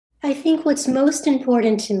I think what's most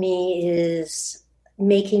important to me is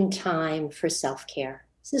making time for self-care.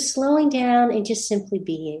 So slowing down and just simply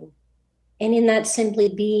being. And in that simply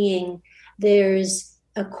being, there's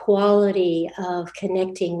a quality of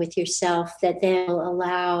connecting with yourself that then will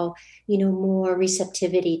allow, more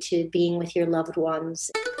receptivity to being with your loved ones.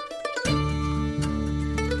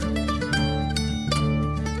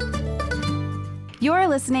 You're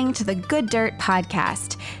listening to the Good Dirt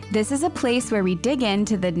Podcast. This is a place where we dig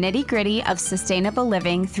into the nitty-gritty of sustainable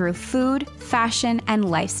living through food, fashion,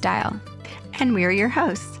 and lifestyle. And we're your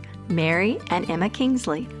hosts, Mary and Emma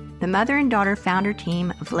Kingsley, the mother and daughter founder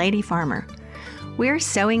team of Lady Farmer. We're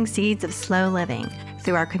sowing seeds of slow living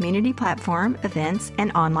through our community platform, events,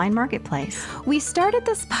 and online marketplace. We started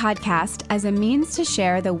this podcast as a means to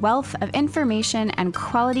share the wealth of information and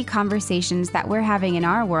quality conversations that we're having in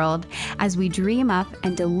our world as we dream up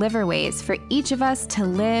and deliver ways for each of us to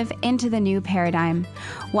live into the new paradigm,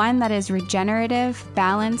 one that is regenerative,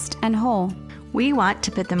 balanced, and whole. We want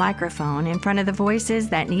to put the microphone in front of the voices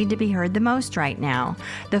that need to be heard the most right now.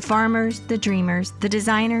 The farmers, the dreamers, the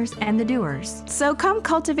designers, and the doers. So come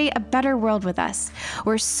cultivate a better world with us.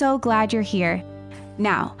 We're so glad you're here.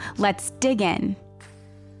 Now, let's dig in.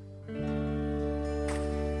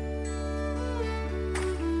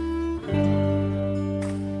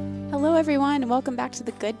 Hello, everyone, and welcome back to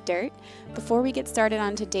The Good Dirt. Before we get started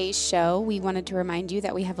on today's show, we wanted to remind you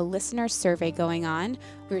that we have a listener survey going on.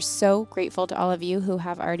 We're so grateful to all of you who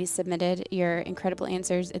have already submitted your incredible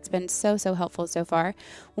answers. It's been so helpful so far.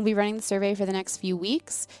 We'll be running the survey for the next few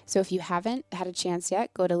weeks. So if you haven't had a chance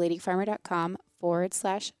yet, go to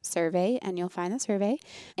ladyfarmer.com/survey and you'll find the survey.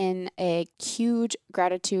 In a huge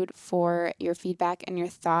gratitude for your feedback and your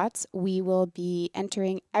thoughts, we will be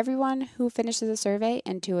entering everyone who finishes the survey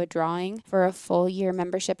into a drawing for a full year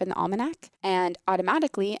membership in the Almanac. And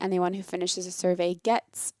automatically, anyone who finishes the survey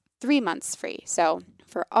gets 3 months free. So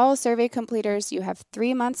for all survey completers, you have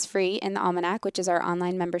 3 months free in the Almanac, which is our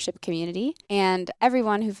online membership community. And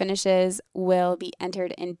everyone who finishes will be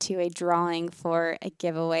entered into a drawing for a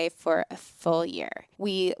giveaway for a full year.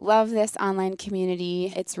 We love this online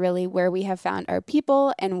community. It's really where we have found our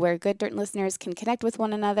people and where Good Dirt listeners can connect with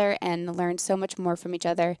one another and learn so much more from each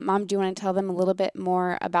other. Mom, do you want to tell them a little bit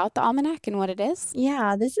more about the Almanac and what it is?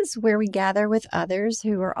 Yeah, this is where we gather with others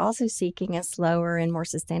who are also seeking a slower and more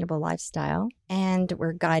sustainable lifestyle. And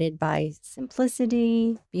we're guided by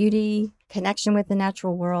simplicity, beauty, connection with the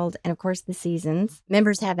natural world, and of course the seasons.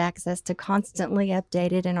 Members have access to constantly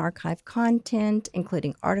updated and archived content,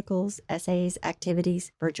 including articles, essays,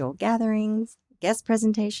 activities, virtual gatherings, guest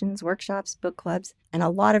presentations, workshops, book clubs, and a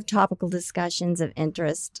lot of topical discussions of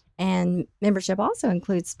interest. And membership also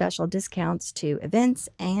includes special discounts to events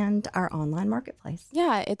and our online marketplace.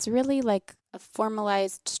 Yeah, it's really like a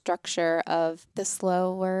formalized structure of the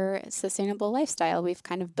slower, sustainable lifestyle. We've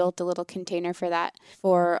kind of built a little container for that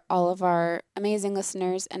for all of our amazing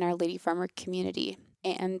listeners and our Lady Farmer community.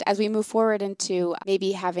 And as we move forward into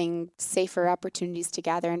maybe having safer opportunities to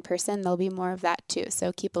gather in person, there'll be more of that too.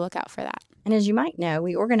 So keep a lookout for that. And as you might know,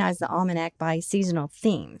 we organize the Almanac by seasonal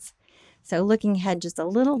themes. So looking ahead just a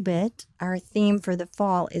little bit, our theme for the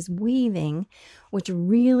fall is weaving, which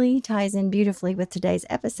really ties in beautifully with today's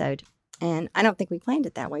episode. And I don't think we planned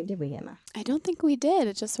it that way, did we, Emma? I don't think we did.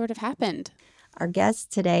 It just sort of happened. Our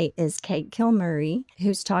guest today is Kate Kilmurray,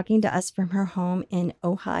 who's talking to us from her home in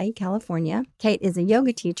Ojai, California. Kate is a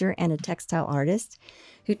yoga teacher and a textile artist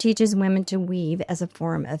who teaches women to weave as a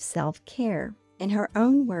form of self-care. In her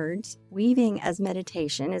own words, weaving as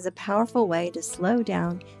meditation is a powerful way to slow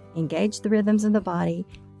down, engage the rhythms of the body,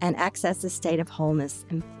 and access a state of wholeness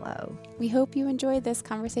and flow. We hope you enjoyed this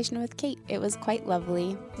conversation with Kate. It was quite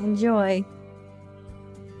lovely. Enjoy.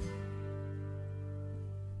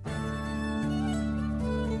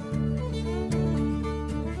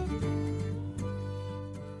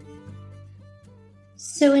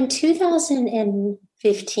 So in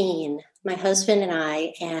 2015, my husband and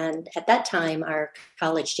I, and at that time, our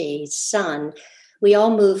college-age son, we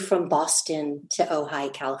all moved from Boston to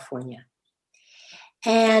Ojai, California.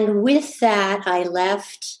 And with that, I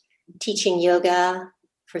left teaching yoga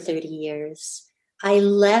for 30 years. I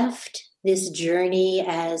left this journey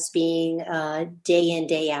as being a day in,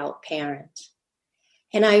 day out parent.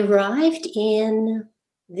 And I arrived in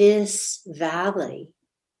this valley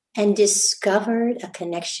and discovered a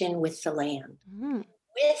connection with the land. Mm.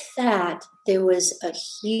 With that, there was a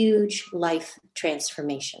huge life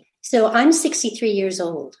transformation. So I'm 63 years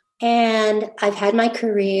old. And I've had my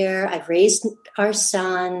career, I've raised our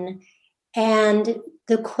son, and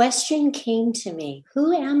the question came to me,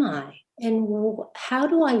 who am I? And how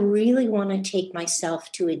do I really want to take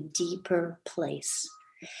myself to a deeper place?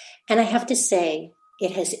 And I have to say,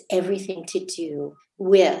 it has everything to do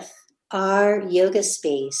with our yoga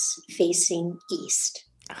space facing east.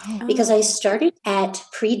 Because I started at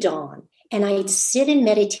pre-dawn and I'd sit in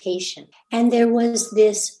meditation, and there was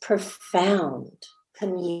this profound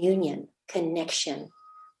communion, connection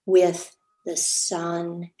with the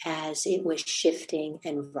sun as it was shifting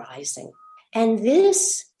and rising. And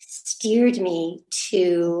this steered me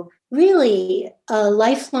to really a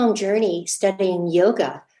lifelong journey studying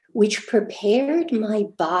yoga, which prepared my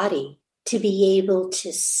body to be able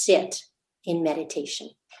to sit in meditation.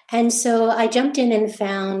 And so I jumped in and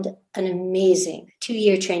found an amazing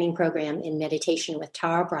 2-year training program in meditation with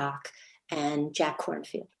Tara Brach and Jack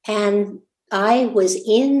Kornfield. And I was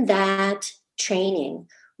in that training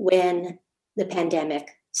when the pandemic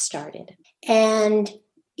started. And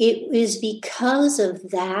it was because of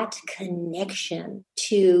that connection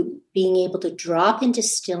to being able to drop into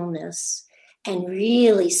stillness and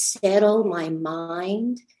really settle my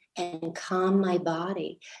mind and calm my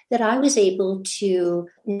body that I was able to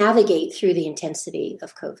navigate through the intensity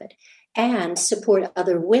of COVID and support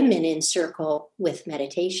other women in circle with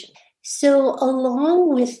meditation. So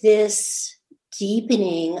along with this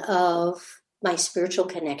deepening of my spiritual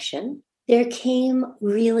connection, there came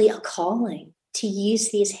really a calling to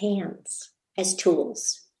use these hands as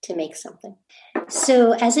tools to make something.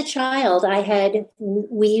 So as a child, I had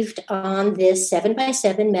weaved on this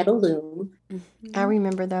 7x7 metal loom. I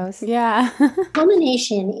remember those. Yeah.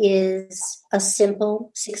 Culmination is a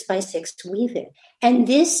simple 6x6 weaving. And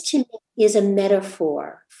this to me is a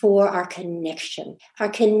metaphor for our connection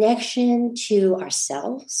to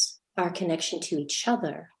ourselves, our connection to each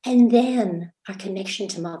other, and then our connection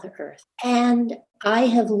to Mother Earth. And I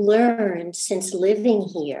have learned since living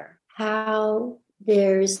here how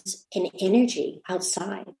there's an energy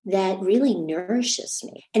outside that really nourishes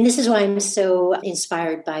me. And this is why I'm so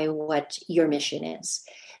inspired by what your mission is,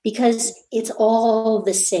 because it's all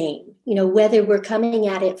the same. You know, whether we're coming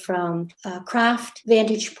at it from a craft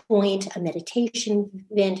vantage point, a meditation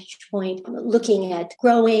vantage point, looking at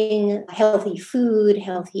growing healthy food,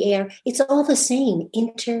 healthy air, it's all the same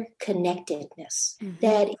interconnectedness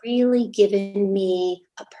that really given me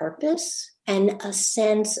a purpose and a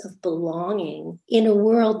sense of belonging in a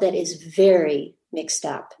world that is very mixed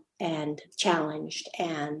up and challenged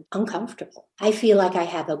and uncomfortable. I feel like I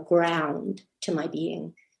have a ground to my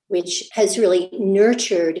being, which has really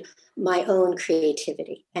nurtured my own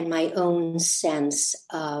creativity and my own sense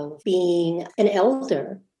of being an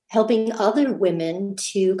elder, helping other women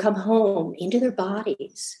to come home into their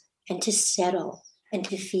bodies and to settle and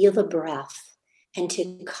to feel the breath and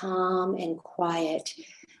to calm and quiet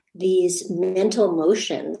these mental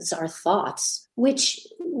motions, our thoughts, which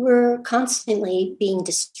were constantly being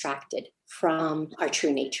distracted from our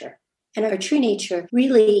true nature. And our true nature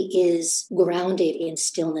really is grounded in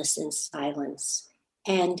stillness and silence.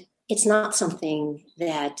 And it's not something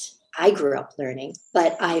that I grew up learning,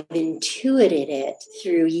 but I've intuited it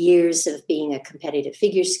through years of being a competitive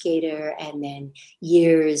figure skater and then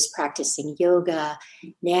years practicing yoga.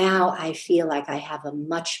 Now I feel like I have a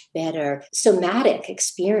much better somatic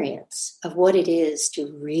experience of what it is to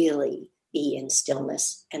really be in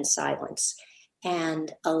stillness and silence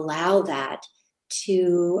and allow that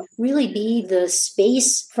to really be the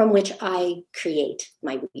space from which I create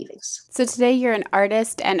my weavings. So today you're an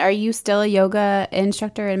artist, and are you still a yoga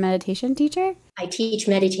instructor and meditation teacher? I teach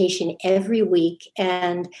meditation every week,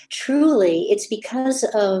 and truly it's because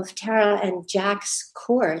of Tara and Jack's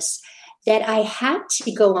course that I had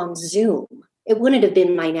to go on Zoom. It wouldn't have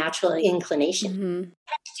been my natural inclination.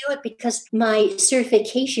 I had to do it because my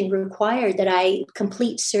certification required that I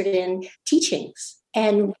complete certain teachings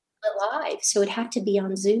and live, so it had to be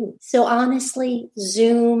on Zoom. So honestly,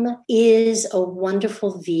 Zoom is a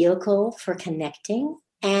wonderful vehicle for connecting,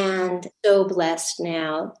 and so blessed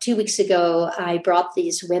now. 2 weeks ago, I brought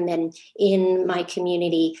these women in my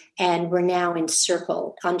community, and we're now in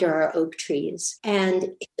circle under our oak trees, and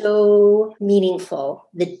it's so meaningful,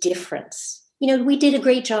 the difference. You know, we did a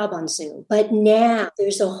great job on Zoom, but now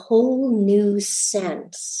there's a whole new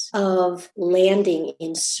sense of landing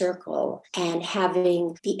in circle and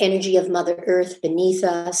having the energy of Mother Earth beneath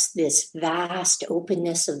us, this vast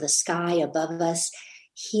openness of the sky above us,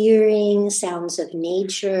 hearing sounds of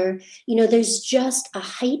nature. You know, there's just a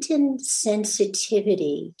heightened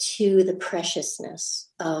sensitivity to the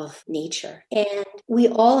preciousness of nature. And we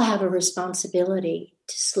all have a responsibility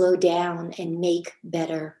to slow down and make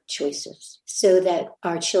better choices so that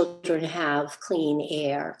our children have clean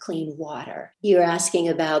air, clean water. You're asking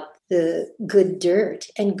about the good dirt,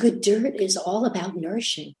 and good dirt is all about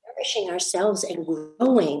nourishing ourselves and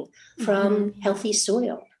growing from healthy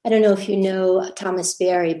soil. I don't know if you know Thomas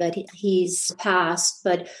Berry, but he's passed,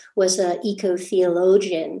 but was an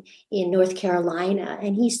eco-theologian in North Carolina.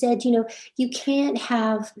 And he said, you can't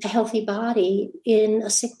have a healthy body in a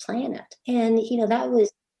sick planet. And, that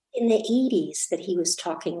was in the 80s that he was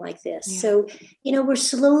talking like this. Yeah. So, we're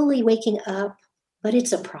slowly waking up, but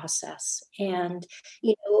it's a process. And,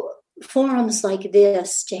 forums like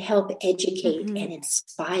this to help educate and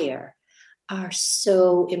inspire are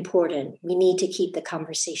so important. We need to keep the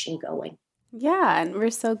conversation going. Yeah, and we're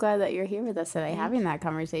so glad that you're here with us today having that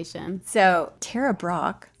conversation. So Tara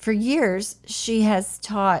Brock, for years, she has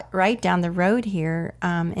taught right down the road here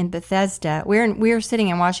in Bethesda. We're sitting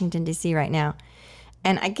in Washington, D.C. right now.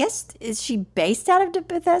 And I guess, is she based out of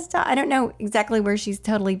Bethesda? I don't know exactly where she's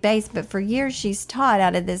totally based, but for years she's taught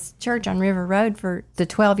out of this church on River Road for the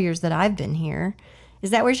 12 years that I've been here. Is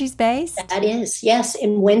that where she's based? That is, yes.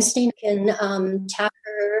 And Wednesday you can tap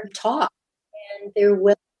her talk, and they're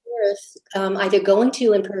well worth either going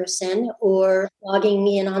to in person or logging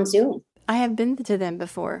in on Zoom. I have been to them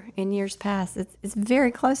before in years past. It's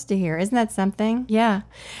very close to here. Isn't that something? Yeah.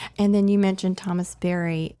 And then you mentioned Thomas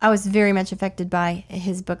Berry. I was very much affected by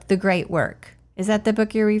his book, The Great Work. Is that the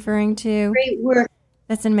book you're referring to? Great Work.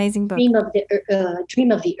 That's an amazing book. Dream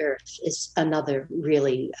of the Earth is another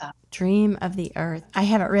really... Dream of the Earth. I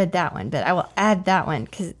haven't read that one, but I will add that one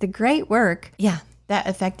because The Great Work, yeah, that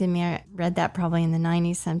affected me. I read that probably in the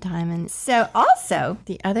 90s sometime. And so also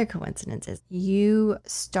the other coincidence is you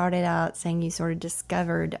started out saying you sort of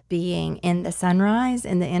discovered being in the sunrise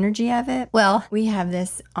and the energy of it. Well, we have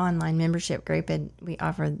this online membership group and we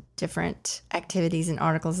offer different activities and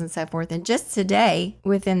articles and so forth. And just today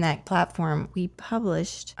within that platform, we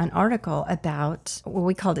published an article about what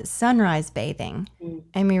we called it sunrise bathing.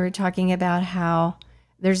 And we were talking about how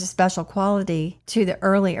there's a special quality to the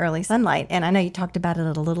early sunlight. And I know you talked about it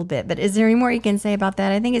a little bit, but is there any more you can say about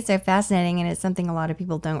that? I think it's so fascinating and it's something a lot of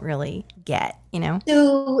people don't really get,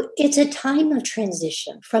 So it's a time of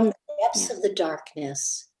transition from the depths of the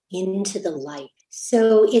darkness into the light.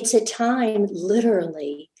 So it's a time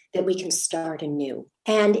literally that we can start anew.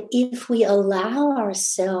 And if we allow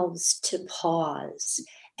ourselves to pause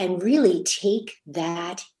and really take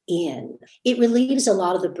that in, it relieves a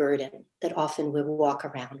lot of the burden that often we walk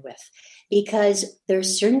around with, because there are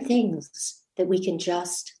certain things that we can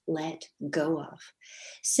just let go of.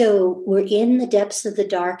 So we're in the depths of the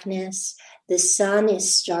darkness. The sun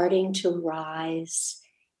is starting to rise,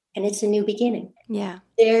 and it's a new beginning. Yeah.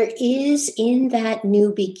 There is in that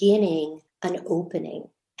new beginning an opening,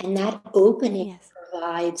 and that opening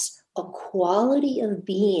provides a quality of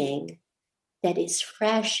being that is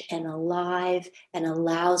fresh and alive and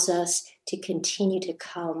allows us to continue to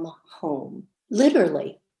come home,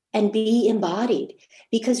 literally, and be embodied,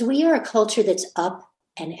 because we are a culture that's up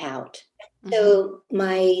and out. So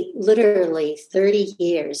my literally 30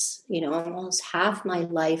 years, almost half my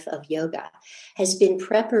life of yoga has been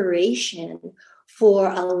preparation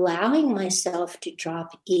for allowing myself to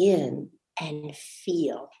drop in and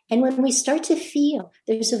feel. And when we start to feel,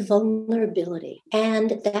 there's a vulnerability.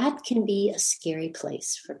 And that can be a scary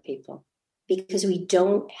place for people because we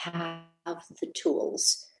don't have the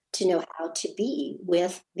tools to know how to be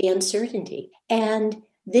with the uncertainty. And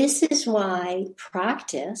this is why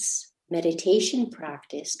practice, meditation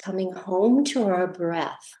practice, coming home to our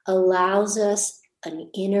breath allows us an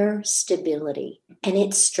inner stability, and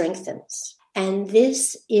it strengthens. And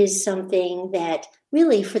this is something that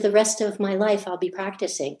really for the rest of my life I'll be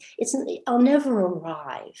practicing. I'll never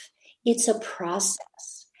arrive. It's a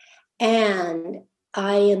process. And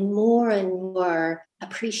I am more and more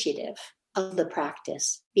appreciative of the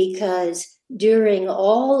practice, because during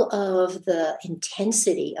all of the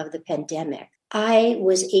intensity of the pandemic, I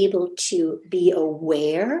was able to be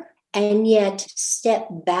aware and yet step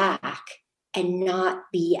back and not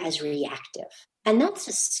be as reactive. And that's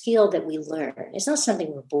a skill that we learn. It's not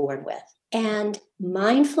something we're born with. And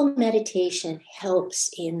mindful meditation helps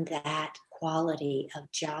in that quality of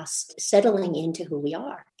just settling into who we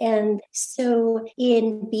are. And so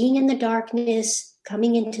in being in the darkness,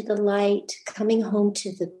 coming into the light, coming home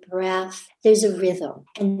to the breath, there's a rhythm.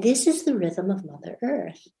 And this is the rhythm of Mother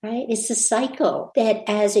Earth, right? It's a cycle that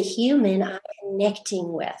as a human, I'm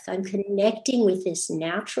connecting with. I'm connecting with this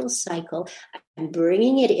natural cycle. I'm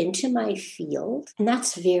bringing it into my field. And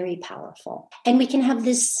that's very powerful. And we can have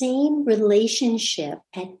this same relationship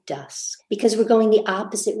at dusk because we're going the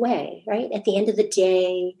opposite way, right? At the end of the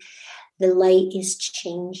day, the light is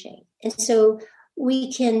changing. And so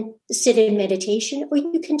we can sit in meditation, or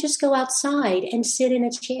you can just go outside and sit in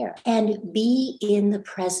a chair and be in the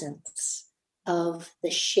presence of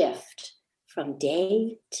the shift from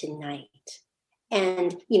day to night.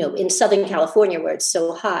 And, in Southern California where it's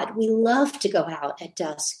so hot, we love to go out at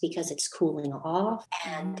dusk because it's cooling off.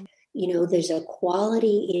 And, there's a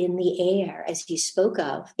quality in the air, as you spoke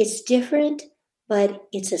of. It's different, but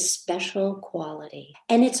it's a special quality.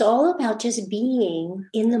 And it's all about just being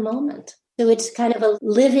in the moment. So it's kind of a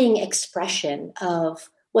living expression of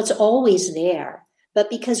what's always there. But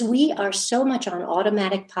because we are so much on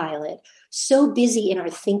automatic pilot, so busy in our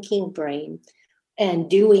thinking brain and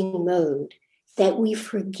doing mode, that we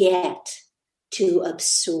forget to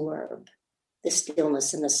absorb the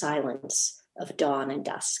stillness and the silence of dawn and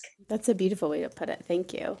dusk. That's a beautiful way to put it.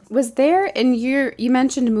 Thank you. Was there, you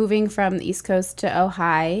mentioned moving from the East Coast to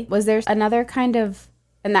Ojai, was there another kind of,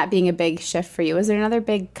 and that being a big shift for you, was there another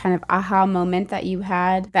big kind of aha moment that you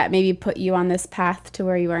had that maybe put you on this path to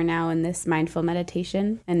where you are now in this mindful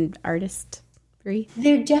meditation and artistry?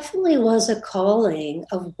 There definitely was a calling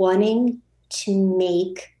of wanting to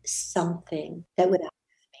make something that would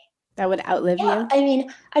outlive you. I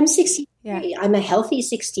mean, I'm 63. Yeah. I'm a healthy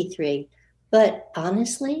 63. But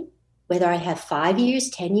honestly, whether I have 5 years,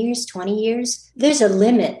 10 years, 20 years, there's a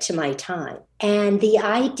limit to my time. And the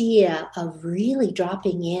idea of really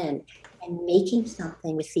dropping in and making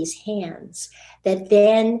something with these hands that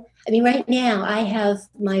then, right now I have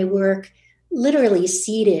my work literally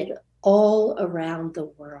seated all around the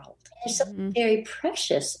world. There's something very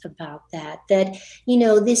precious about that, this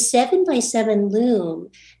 7x7 loom,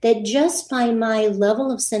 that just by my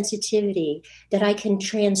level of sensitivity, that I can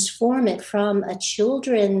transform it from a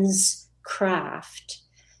children's craft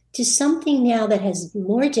to something now that has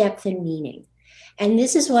more depth and meaning. And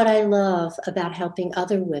this is what I love about helping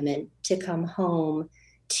other women to come home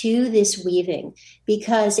to this weaving,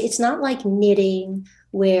 because it's not like knitting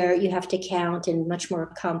where you have to count and much more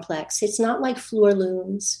complex. It's not like floor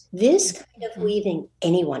looms. This kind of weaving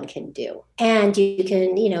anyone can do. And you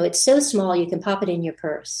can, it's so small, you can pop it in your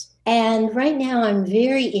purse. And right now I'm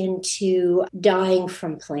very into dyeing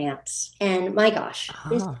from plants. And my gosh,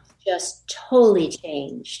 this has just totally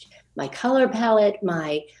changed my color palette,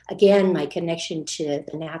 my connection to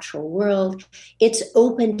the natural world. It's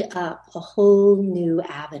opened up a whole new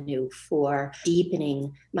avenue for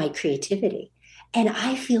deepening my creativity. And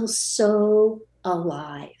I feel so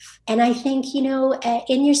alive. And I think, in your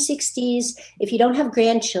 60s, if you don't have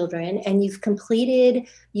grandchildren and you've completed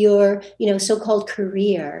your, so-called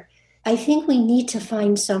career, I think we need to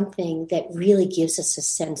find something that really gives us a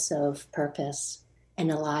sense of purpose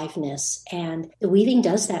and aliveness. And the weaving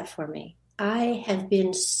does that for me. I have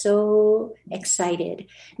been so excited,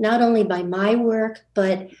 not only by my work,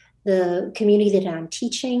 but the community that I'm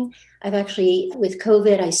teaching. I've actually, with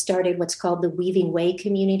COVID, I started what's called the Weaving Way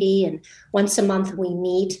community. And once a month we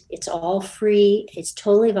meet. It's all free. It's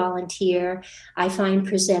totally volunteer. I find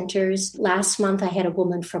presenters. Last month I had a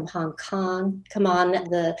woman from Hong Kong come on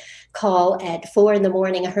the call at 4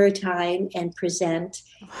 a.m, her time, and present.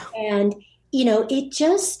 And it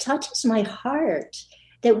just touches my heart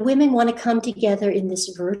that women want to come together in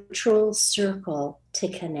this virtual circle to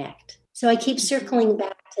connect. So I keep circling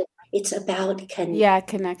back to it's about connection. Yeah,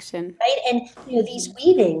 connection. Right? And these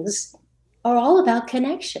weavings are all about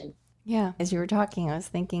connection. Yeah. As you were talking, I was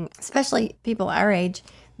thinking, especially people our age,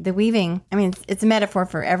 the weaving, it's a metaphor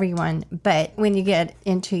for everyone. But when you get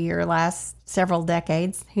into your last several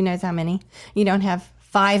decades, who knows how many, you don't have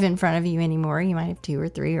 5 in front of you anymore. You might have 2 or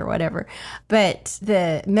 3 or whatever. But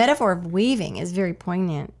the metaphor of weaving is very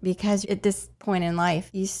poignant, because at this point in life,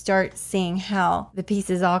 you start seeing how the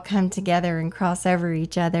pieces all come together and cross over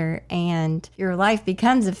each other, and your life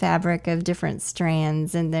becomes a fabric of different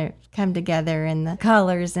strands, and they come together, and the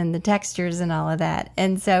colors and the textures and all of that.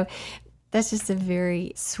 And so that's just a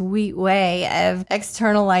very sweet way of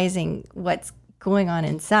externalizing what's going on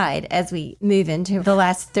inside as we move into the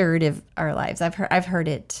last third of our lives. I've heard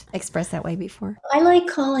it expressed that way before. I like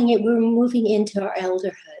calling it we're moving into our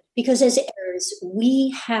elderhood, because as elders,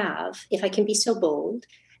 we have, if I can be so bold,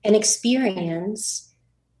 an experience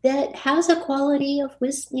that has a quality of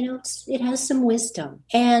wisdom. It has some wisdom.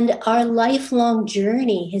 And our lifelong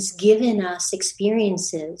journey has given us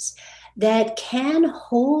experiences that can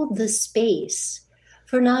hold the space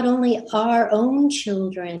for not only our own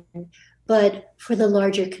children, but for the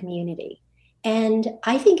larger community. And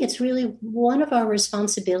I think it's really one of our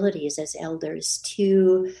responsibilities as elders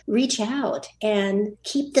to reach out and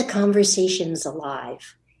keep the conversations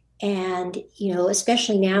alive. And,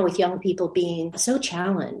 especially now with young people being so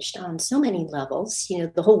challenged on so many levels,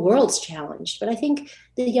 the whole world's challenged, but I think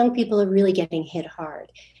the young people are really getting hit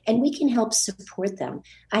hard, and we can help support them.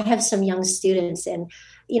 I have some young students, and,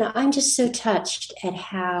 I'm just so touched at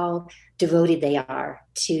how devoted they are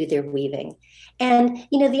to their weaving. And,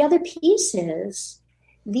 the other piece is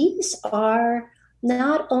these are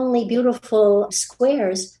not only beautiful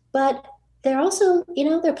squares, but they're also,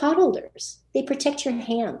 they're pot holders. They protect your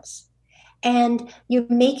hands. And you're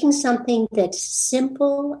making something that's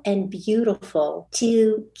simple and beautiful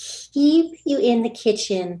to keep you in the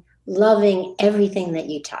kitchen loving everything that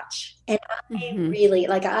you touch. And I really,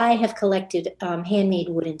 I have collected handmade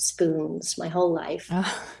wooden spoons my whole life.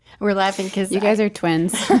 Oh, we're laughing because you guys are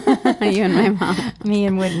twins. You and my mom. Me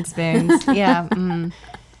and wooden spoons. Yeah.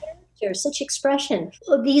 Such expression.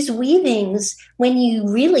 These weavings, when you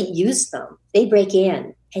really use them, they break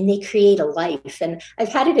in and they create a life. And I've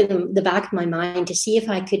had it in the back of my mind to see if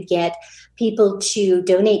I could get people to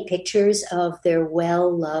donate pictures of their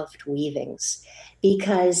well-loved weavings,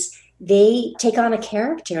 because they take on a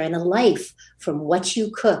character and a life from what you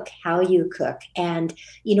cook, how you cook. And,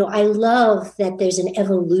 I love that there's an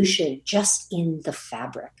evolution just in the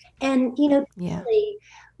fabric. And, really,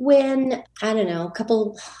 when, I don't know, a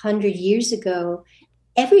couple 100 years ago,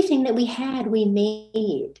 everything that we had, we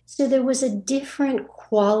made. So there was a different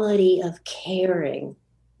quality of caring,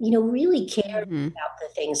 really caring about the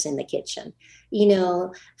things in the kitchen,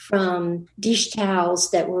 from dish towels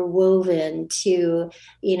that were woven to,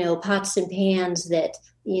 pots and pans that,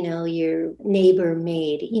 your neighbor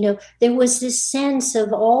made. There was this sense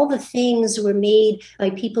of all the things were made by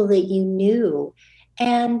people that you knew,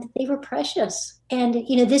 and they were precious. And,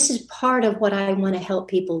 this is part of what I want to help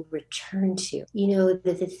people return to,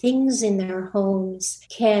 that the things in their homes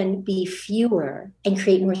can be fewer and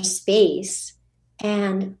create more space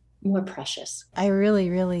and more precious. I really,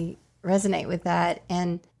 really resonate with that.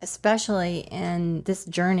 And especially in this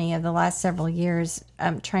journey of the last several years,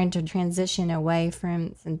 I'm trying to transition away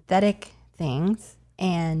from synthetic things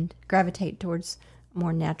and gravitate towards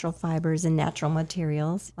more natural fibers and natural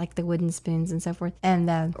materials like the wooden spoons and so forth, and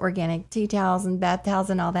the organic tea towels and bath towels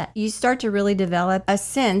and all that. You start to really develop a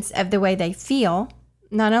sense of the way they feel,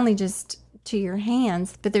 not only just to your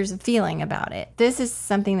hands, but there's a feeling about it. This is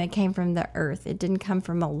something that came from the earth. It didn't come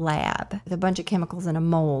from a lab with a bunch of chemicals in a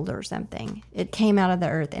mold or something. It came out of the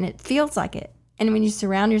earth and it feels like it. And when you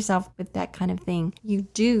surround yourself with that kind of thing, you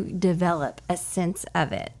do develop a sense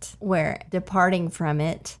of it, where departing from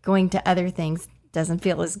it, going to other things, doesn't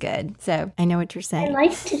feel as good. So I know what you're saying. I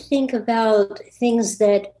like to think about things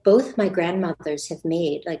that both my grandmothers have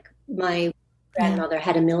made. Like my grandmother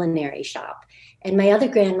had a millinery shop, and my other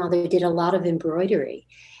grandmother did a lot of embroidery.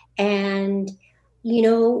 And,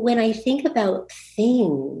 when I think about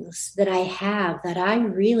things that I have that I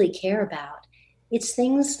really care about, it's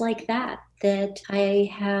things like that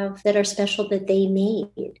I have that are special that they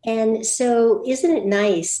made. And so isn't it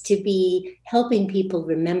nice to be helping people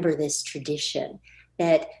remember this tradition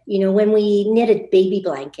that, when we knit a baby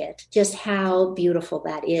blanket, just how beautiful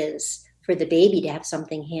that is for the baby to have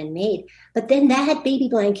something handmade. But then that baby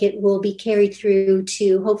blanket will be carried through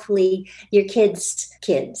to hopefully your kids'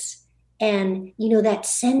 kids. And, that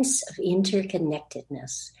sense of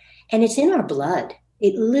interconnectedness. And it's in our blood.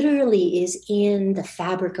 It literally is in the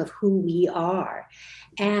fabric of who we are.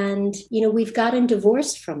 And, we've gotten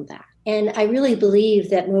divorced from that. And I really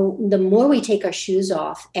believe that the more we take our shoes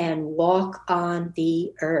off and walk on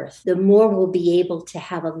the earth, the more we'll be able to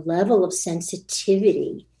have a level of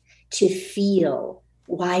sensitivity to feel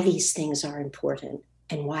why these things are important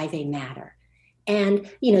and why they matter. And,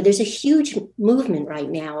 there's a huge movement right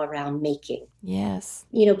now around making. Yes.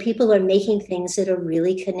 People are making things that are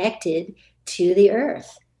really connected to the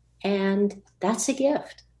earth. And that's a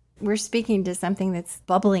gift. We're speaking to something that's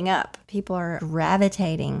bubbling up. People are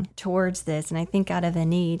gravitating towards this. And I think out of a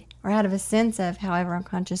need or out of a sense of, however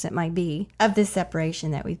unconscious it might be, of this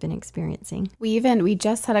separation that we've been experiencing. We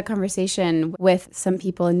just had a conversation with some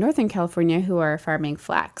people in Northern California who are farming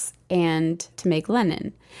flax and to make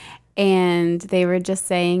linen. And they were just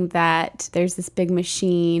saying that there's this big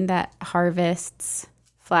machine that harvests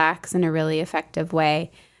flax in a really effective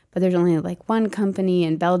way. But there's only one company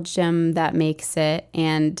in Belgium that makes it.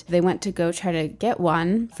 And they went to go try to get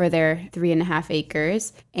one for their 3.5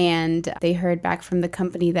 acres. And they heard back from the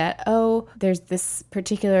company that, there's this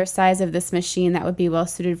particular size of this machine that would be well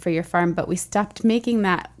suited for your farm. But we stopped making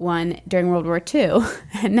that one during World War II.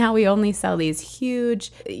 And now we only sell these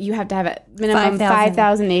huge, you have to have a minimum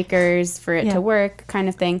 5,000 acres for it to work kind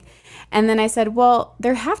of thing. And then I said, well,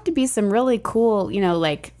 there have to be some really cool,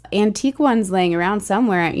 antique ones laying around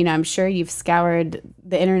somewhere. I'm sure you've scoured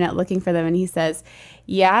the internet looking for them. And he says,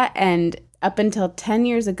 yeah. And up until 10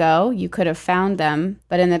 years ago, you could have found them.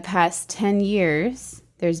 But in the past 10 years,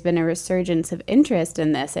 there's been a resurgence of interest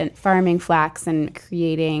in this and farming flax and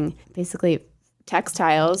creating basically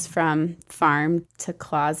textiles from farm to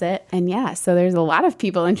closet. And yeah, so there's a lot of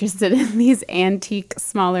people interested in these antique,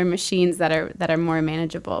 smaller machines that are more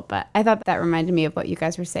manageable. But I thought that reminded me of what you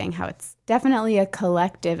guys were saying, how it's definitely a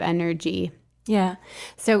collective energy. Yeah.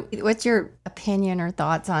 So what's your opinion or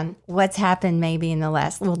thoughts on what's happened maybe in the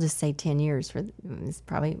last, we'll just say 10 years, it's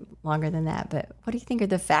probably longer than that, but what do you think are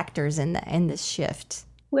the factors in this shift?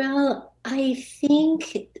 Well, I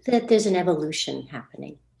think that there's an evolution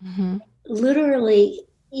happening. Mm-hmm. Literally,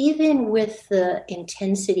 even with the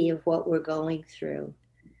intensity of what we're going through,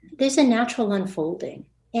 there's a natural unfolding.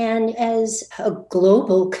 And as a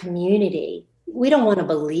global community, we don't want to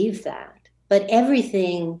believe that. But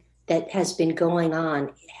everything that has been going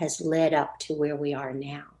on has led up to where we are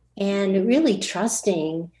now. And really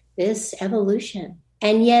trusting this evolution.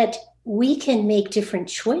 And yet we can make different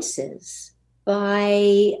choices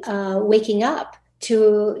by waking up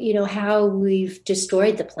to, how we've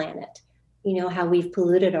destroyed the planet, how we've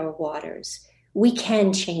polluted our waters. We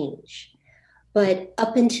can change. But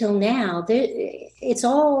up until now, it's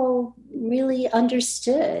all really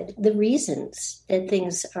understood the reasons that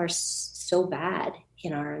things are so bad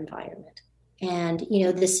in our environment. And,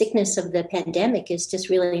 the sickness of the pandemic is just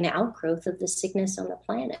really an outgrowth of the sickness on the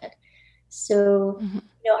planet. So,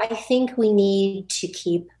 I think we need to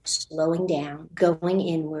keep slowing down, going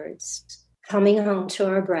inwards, coming home to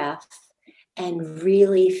our breath, and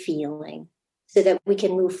really feeling so that we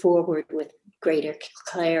can move forward with greater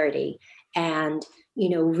clarity and,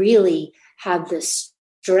 really have the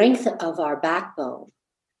strength of our backbone,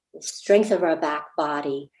 the strength of our back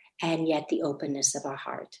body, and yet the openness of our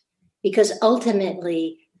heart. Because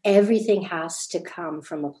ultimately, everything has to come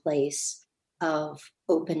from a place of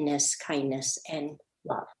openness, kindness, and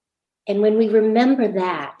love. And when we remember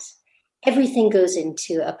that, everything goes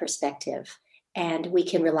into a perspective, and we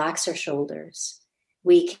can relax our shoulders.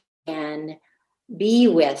 We can be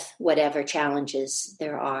with whatever challenges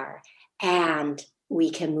there are, and we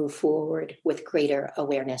can move forward with greater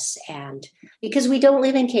awareness. And because we don't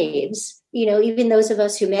live in caves, even those of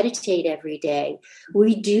us who meditate every day,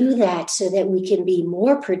 we do that so that we can be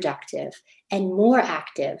more productive and more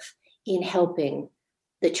active in helping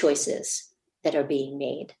the choices that are being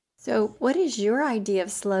made. So what is your idea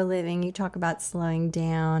of slow living? You talk about slowing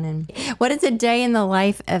down. And what is a day in the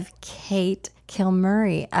life of Kate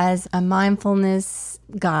Kilmurray as a mindfulness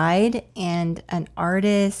guide and an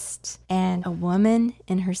artist and a woman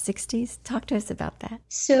in her 60s? Talk to us about that.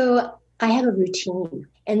 So I have a routine,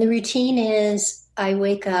 and the routine is I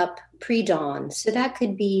wake up pre-dawn. So that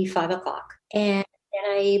could be 5:00. And then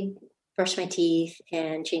I brush my teeth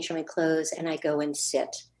and change my clothes, and I go and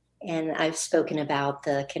sit. And I've spoken about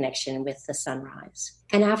the connection with the sunrise.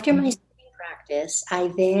 And after my sitting practice,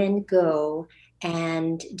 I then go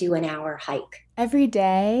and do an hour hike. Every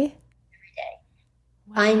day? Every day.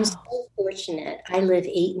 Wow. I'm so fortunate. I live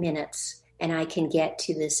 8 minutes and I can get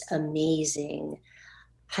to this amazing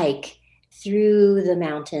hike through the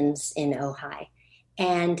mountains in Ojai.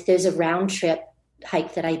 And there's a round trip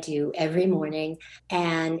hike that I do every morning,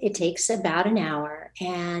 and it takes about an hour.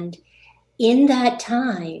 And in that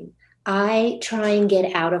time, I try and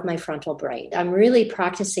get out of my frontal brain. I'm really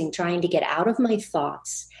practicing trying to get out of my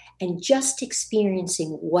thoughts and just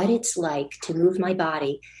experiencing what it's like to move my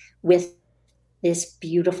body with this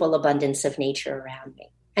beautiful abundance of nature around me.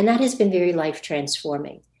 And that has been very life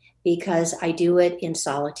transforming because I do it in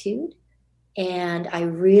solitude. And I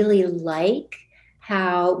really like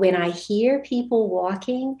how when I hear people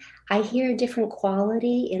walking, I hear a different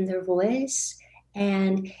quality in their voice.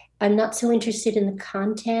 And I'm not so interested in the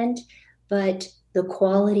content, but the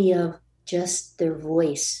quality of just their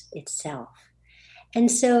voice itself.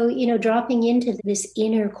 And so, dropping into this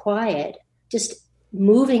inner quiet, just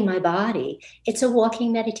moving my body, it's a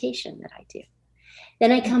walking meditation that I do.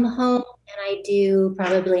 Then I come home and I do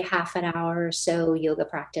probably half an hour or so yoga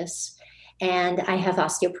practice. And I have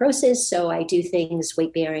osteoporosis, so I do things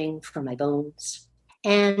weight bearing for my bones.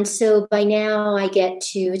 And so by now I get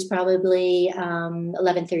to, it's probably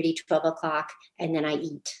 11:30, 12 o'clock, and then I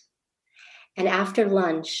eat. And after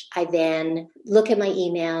lunch, I then look at my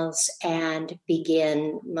emails and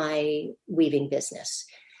begin my weaving business.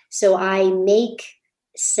 So I make,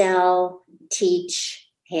 sell, teach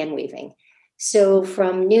hand weaving. So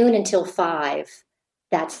from noon until 5,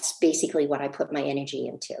 that's basically what I put my energy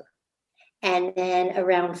into. And then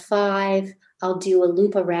around 5, I'll do a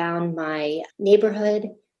loop around my neighborhood.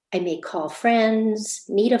 I may call friends,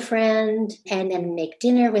 meet a friend, and then make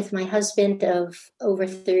dinner with my husband of over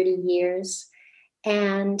 30 years.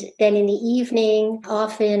 And then in the evening,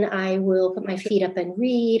 often I will put my feet up and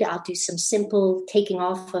read. I'll do some simple taking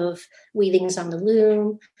off of weavings on the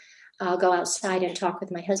loom. I'll go outside and talk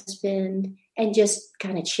with my husband and just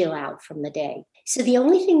kind of chill out from the day. So the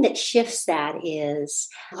only thing that shifts that is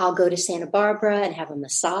I'll go to Santa Barbara and have a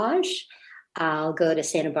massage. I'll go to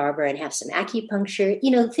Santa Barbara and have some acupuncture,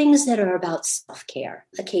 things that are about self-care.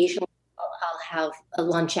 Occasionally I'll have a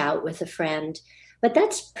lunch out with a friend, but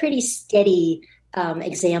that's pretty steady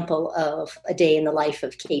example of a day in the life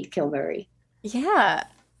of Kate Kilmurray. Yeah.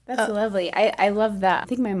 That's lovely. I love that. I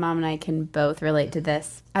think my mom and I can both relate to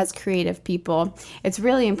this. As creative people, it's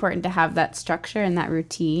really important to have that structure and that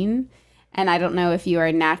routine. And I don't know if you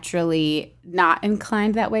are naturally not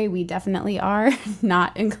inclined that way. We definitely are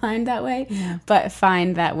not inclined that way. Yeah. But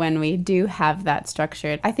find that when we do have that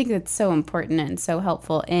structure, I think it's so important and so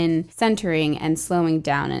helpful in centering and slowing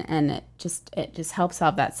down. And it just helps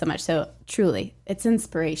solve that so much. So truly, it's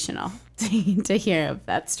inspirational to hear of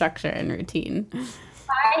that structure and routine.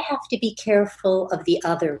 I have to be careful of the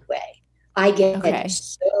other way. I get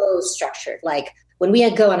so structured. Like when we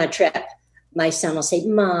go on a trip, my son will say,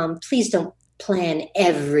 Mom, please don't plan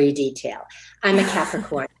every detail. I'm a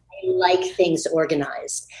Capricorn. I like things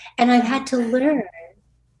organized. And I've had to learn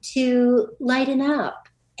to lighten up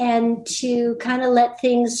and to kind of let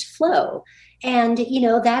things flow. And,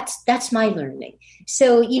 that's my learning.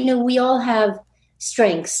 So, we all have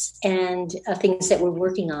strengths and things that we're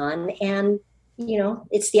working on. And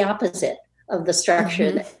it's the opposite of the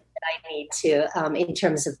structure that I need to, in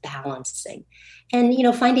terms of balancing. And,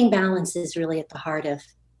 finding balance is really at the heart of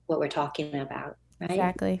what we're talking about, right?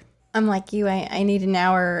 Exactly. I'm like you. I need an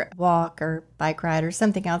hour walk or bike ride or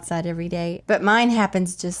something outside every day. But mine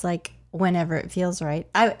happens just like whenever it feels right.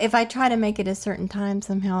 If I try to make it a certain time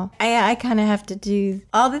somehow, I kind of have to do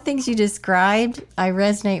all the things you described. I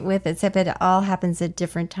resonate with, except it all happens at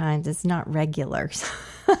different times. It's not regular.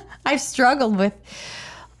 I've struggled with,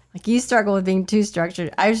 like you struggle with being too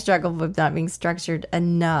structured. I've struggled with not being structured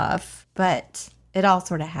enough, but it all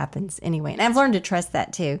sort of happens anyway. And I've learned to trust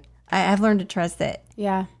that too. I've learned to trust that.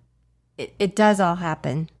 Yeah. It does all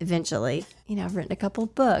happen eventually. I've written a couple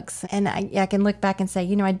of books and I can look back and say,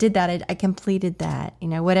 I did that. I completed that.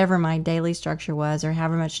 Whatever my daily structure was or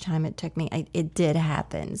however much time it took me, it did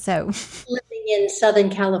happen. So living in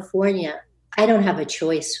Southern California, I don't have a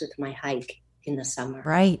choice with my hike in the summer.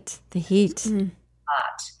 Right. The heat.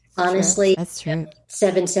 Hot. Honestly, that's true.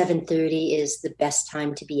 7:30 is the best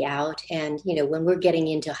time to be out. And, when we're getting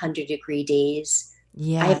into 100-degree days,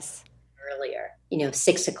 yes, earlier,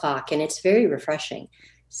 6:00, and it's very refreshing.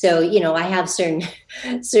 So, I have certain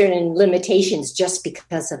limitations just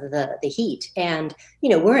because of the heat. And,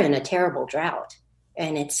 we're in a terrible drought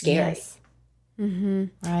and it's scary. Yes.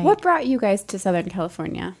 Right. What brought you guys to Southern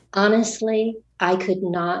California? Honestly, I could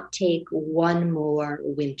not take one more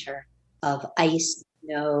winter of ice,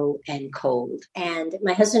 snow, and cold. And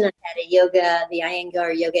my husband and I had the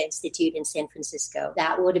Iyengar Yoga Institute in San Francisco.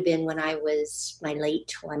 That would have been when I was my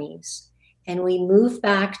late 20s. And we moved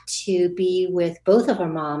back to be with both of our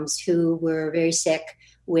moms who were very sick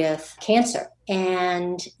with cancer.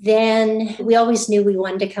 And then we always knew we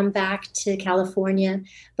wanted to come back to California.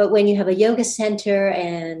 But when you have a yoga center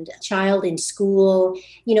and a child in school,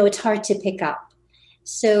 it's hard to pick up.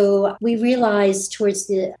 So we realized towards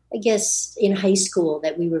in high school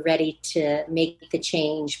that we were ready to make the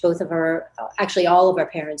change. All of our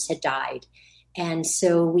parents had died. And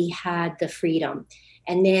so we had the freedom.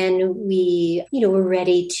 And then we, were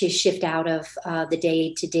ready to shift out of the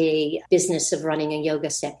day-to-day business of running a yoga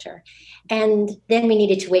center. And then we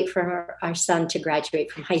needed to wait for our son to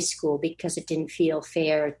graduate from high school because it didn't feel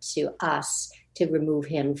fair to us to remove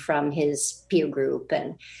him from his peer group.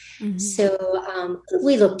 And so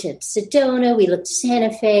we looked at Sedona, we looked at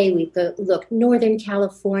Santa Fe, we looked Northern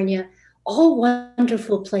California, all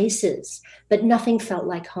wonderful places, but nothing felt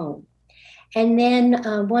like home. And then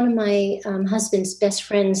one of my husband's best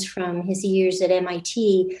friends from his years at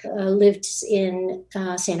MIT lived in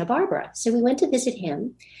Santa Barbara. So we went to visit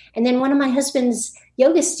him. And then one of my husband's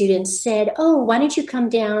yoga students said, why don't you come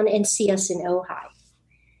down and see us in Ojai?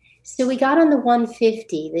 So we got on the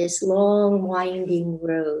 150, this long, winding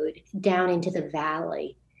road down into the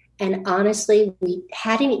valley. And honestly, we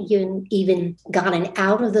hadn't even gotten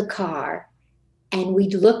out of the car. And we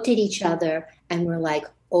looked at each other and we're like,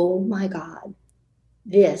 oh my God,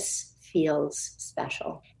 this feels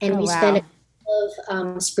special. And we spent a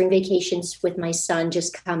couple of spring vacations with my son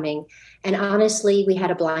just coming. And honestly, we had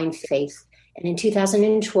a blind faith. And in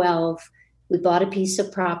 2012, we bought a piece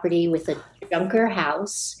of property with a junker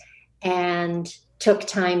house and took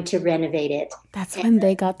time to renovate it. That's when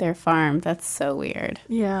they got their farm. That's so weird.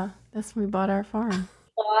 Yeah, that's when we bought our farm.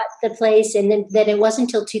 Bought the place, and then it wasn't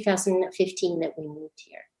until 2015 that we moved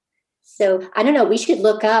here. So I don't know. We should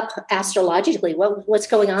look up astrologically what's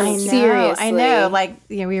going on. Seriously. I know. Like,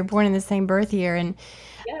 we were born in the same birth year, and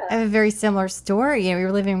I have a very similar story. We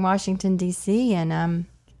were living in Washington, D.C., and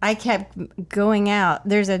I kept going out.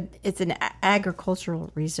 It's an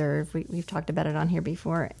agricultural reserve. We've talked about it on here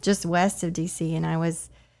before, just west of D.C., and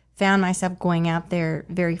found myself going out there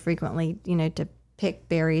very frequently, to pick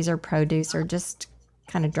berries or produce or just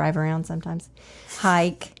kind of drive around sometimes,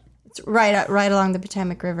 hike. It's right along the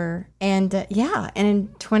Potomac River. And and in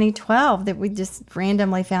 2012 that we just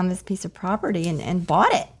randomly found this piece of property and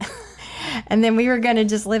bought it. And then we were going to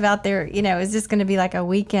just live out there. It was just going to be like a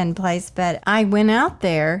weekend place. But I went out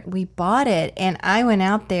there, we bought it, and I went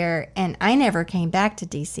out there, and I never came back to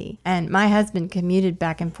D.C. And my husband commuted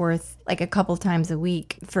back and forth like a couple times a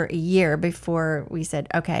week for a year before we said,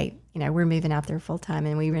 okay, we're moving out there full time,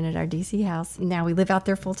 and we rented our D.C. house. Now we live out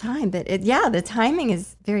there full time. But the timing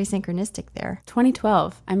is very synchronistic there.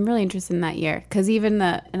 2012. I'm really interested in that year because even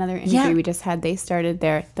another interview we just had, they started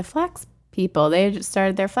the flax people. They just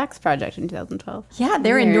started their flax project in 2012. Yeah,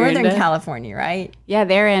 they're in Northern California, right? Yeah,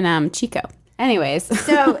 they're in Chico. Anyways.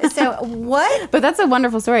 So what? But that's a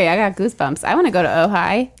wonderful story. I got goosebumps. I want to go to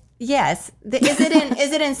Ojai. Yes. Is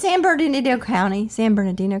it in San Bernardino County?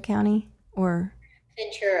 Or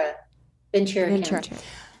Ventura County.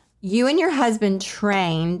 You and your husband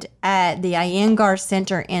trained at the Iyengar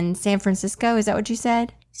Center in San Francisco. Is that what you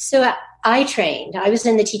said? So I trained. I was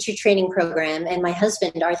in the teacher training program, and my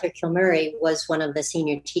husband, Arthur Kilmurray, was one of the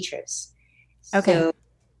senior teachers. Okay. So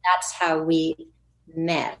that's how we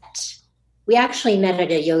met. We actually met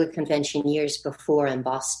at a yoga convention years before in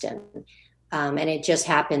Boston. And it just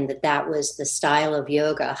happened that was the style of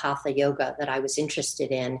yoga, Hatha yoga, that I was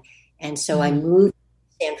interested in. And so I moved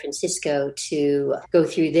to San Francisco to go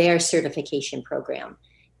through their certification program.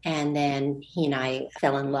 And then he and I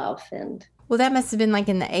fell in love. Well, that must have been like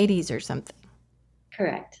in the 80s or something.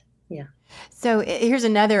 Correct. Yeah. So here's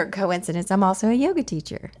another coincidence. I'm also a yoga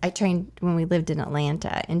teacher. I trained when we lived in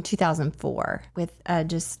Atlanta in 2004 with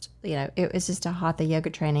it was just a Hatha yoga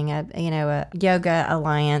training, a Yoga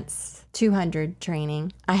Alliance 200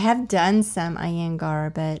 training. I have done some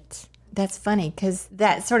Iyengar, but that's funny because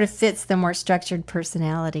that sort of fits the more structured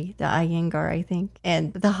personality, the Iyengar, I think.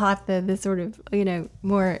 And the Hatha, the sort of,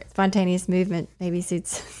 more spontaneous movement maybe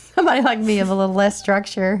suits somebody like me of a little less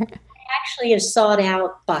structure. I actually have sought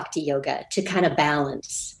out Bhakti yoga to kind of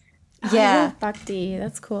balance. Yeah. I love Bhakti.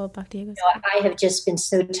 That's cool. Bhakti yoga. I have just been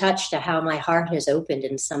so touched at how my heart has opened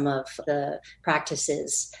in some of the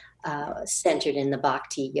practices centered in the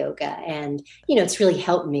Bhakti yoga. And, it's really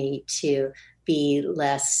helped me to be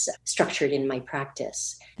less structured in my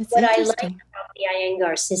practice. What I like about the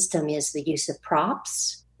Iyengar system is the use of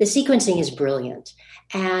props. The sequencing is brilliant.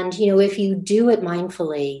 And, if you do it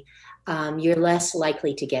mindfully, you're less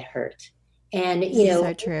likely to get hurt. And,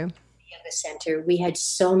 so true. At the yoga center, we had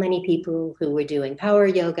so many people who were doing power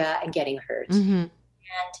yoga and getting hurt. Mm-hmm. And,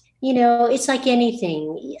 it's like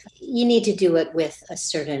anything. You need to do it with a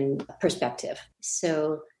certain perspective.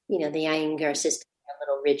 So, the Iyengar system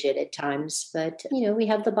little rigid at times, but we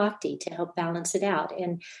have the bhakti to help balance it out.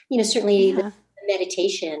 And certainly the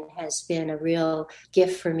meditation has been a real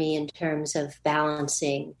gift for me in terms of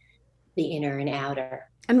balancing the inner and outer.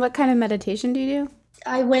 And what kind of meditation do you do?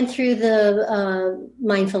 I went through the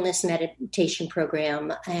mindfulness meditation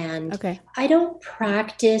program, and I don't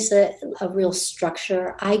practice a real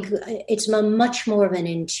structure. It's much more of an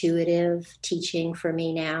intuitive teaching for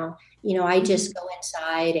me now. I just go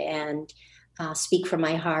inside and speak from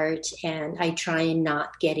my heart, and I try and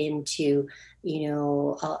not get into,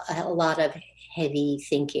 a lot of heavy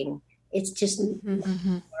thinking. It's just more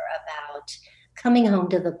about coming home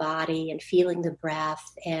to the body and feeling the breath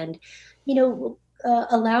and,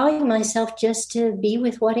 allowing myself just to be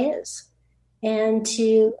with what is and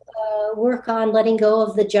to work on letting go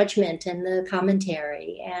of the judgment and the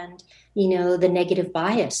commentary and, the negative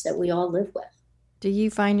bias that we all live with. Do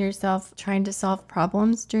you find yourself trying to solve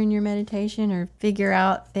problems during your meditation or figure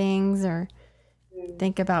out things or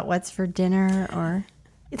think about what's for dinner or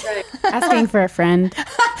asking for a friend?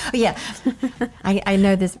 Yeah, I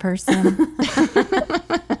know this person.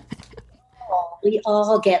 We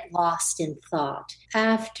all get lost in thought.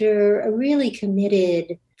 After a really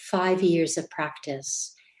committed 5 years of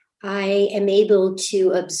practice, I am able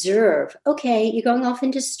to observe, okay, you're going off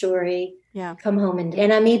into story. Yeah. Come home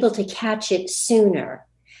and I'm able to catch it sooner.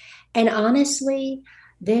 And honestly,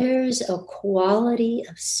 there's a quality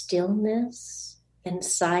of stillness and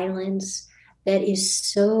silence that is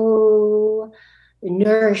so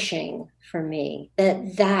nourishing for me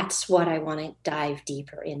that's what I want to dive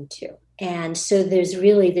deeper into. And so there's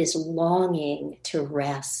really this longing to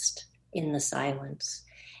rest in the silence.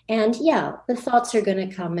 And yeah, the thoughts are going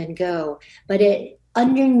to come and go, but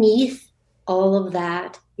underneath all of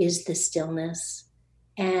that is the stillness.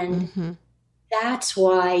 And that's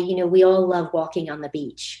why, we all love walking on the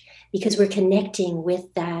beach, because we're connecting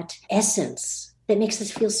with that essence that makes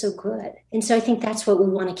us feel so good. And so I think that's what we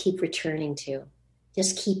want to keep returning to.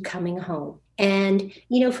 Just keep coming home. And,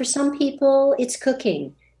 for some people, it's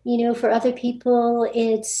cooking. For other people,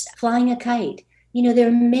 it's flying a kite. There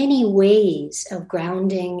are many ways of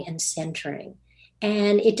grounding and centering.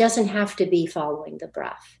 And it doesn't have to be following the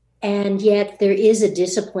breath. And yet there is a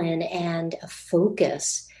discipline and a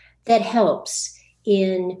focus that helps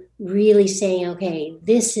in really saying, okay,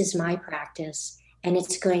 this is my practice, and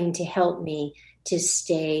it's going to help me to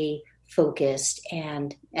stay focused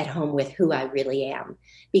and at home with who I really am.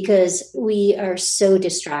 Because we are so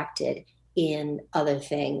distracted in other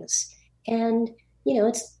things. And,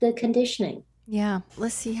 it's the conditioning. Yeah.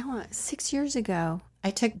 Let's see, 6 years ago,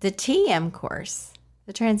 I took the TM course,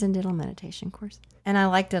 the Transcendental Meditation course, and I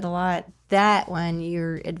liked it a lot. That one,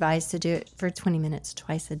 you're advised to do it for 20 minutes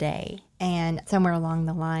twice a day. And somewhere along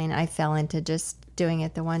the line, I fell into just doing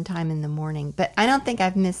it the one time in the morning. But I don't think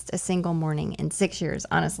I've missed a single morning in 6 years,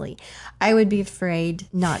 honestly. I would be afraid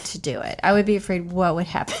not to do it. I would be afraid what would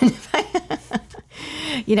happen if I...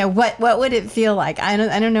 what would it feel like? I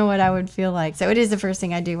don't know what I would feel like. So it is the first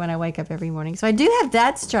thing I do when I wake up every morning. So I do have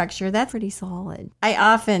that structure. That's pretty solid. I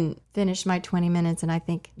often finish my 20 minutes and I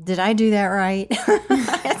think, did I do that right?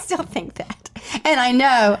 I still think that. And I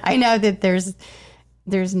know that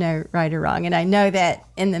there's no right or wrong. And I know that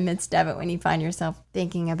in the midst of it, when you find yourself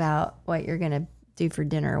thinking about what you're going to do for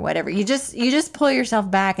dinner or whatever, you just pull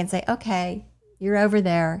yourself back and say, okay, you're over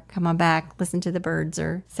there. Come on back. Listen to the birds.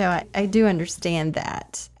 So I do understand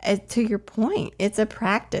that. To your point, it's a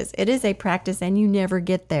practice. It is a practice, and you never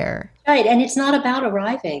get there. Right. And it's not about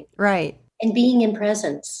arriving. Right. And being in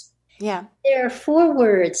presence. Yeah. There are 4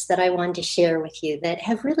 words that I wanted to share with you that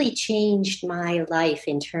have really changed my life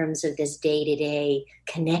in terms of this day-to-day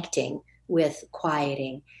connecting with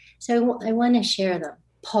quieting. So I want to share them.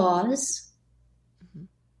 Pause.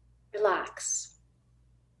 Relax.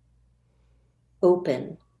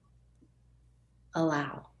 Open,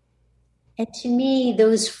 allow. And to me,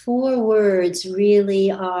 those 4 words really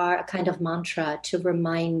are a kind of mantra to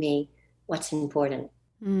remind me what's important.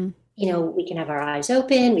 We can have our eyes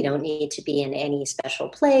open. We don't need to be in any special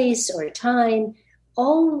place or time.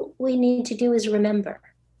 All we need to do is remember.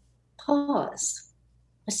 Pause.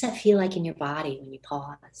 What's that feel like in your body when you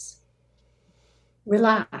pause?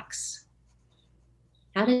 Relax.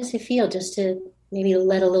 How does it feel just to maybe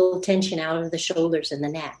let a little tension out of the shoulders and the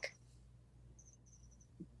neck?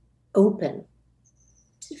 Open.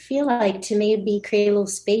 To feel like to maybe create a little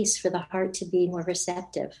space for the heart to be more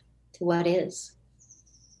receptive to what is.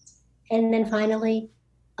 And then finally,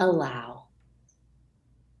 allow.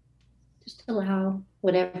 Just allow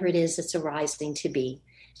whatever it is that's arising to be,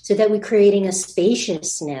 so that we're creating a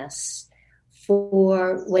spaciousness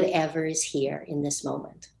for whatever is here in this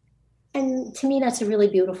moment. And to me, that's a really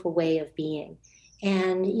beautiful way of being.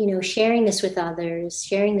 And, sharing this with others,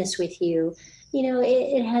 sharing this with you,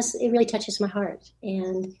 it really touches my heart.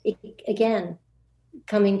 And it, again,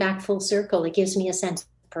 coming back full circle, it gives me a sense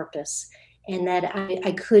of purpose, and that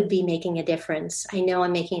I could be making a difference. I know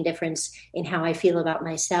I'm making a difference in how I feel about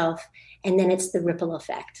myself. And then it's the ripple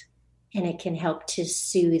effect, and it can help to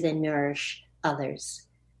soothe and nourish others.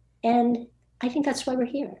 And I think that's why we're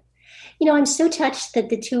here. I'm so touched that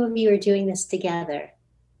the 2 of you are doing this together.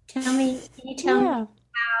 Can you tell me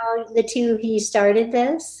how the 2 of you started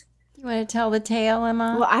this? You want to tell the tale,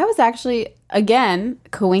 Emma? Well, I was actually, again,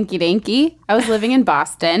 coinky-dinky. I was living in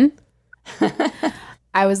Boston.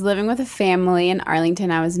 I was living with a family in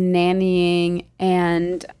Arlington. I was nannying,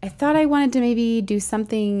 and I thought I wanted to maybe do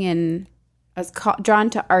something in I was drawn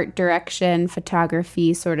to art direction,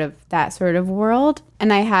 photography, that sort of world.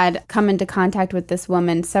 And I had come into contact with this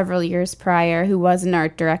woman several years prior who was an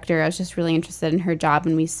art director. I was just really interested in her job,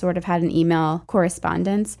 and we sort of had an email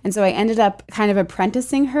correspondence. And so I ended up kind of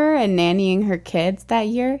apprenticing her and nannying her kids that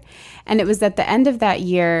year. And it was at the end of that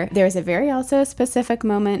year, there was a very also specific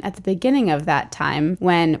moment at the beginning of that time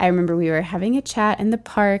when I remember we were having a chat in the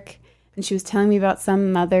park, and she was telling me about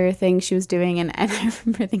some other thing she was doing. And I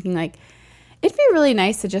remember thinking, like, it'd be really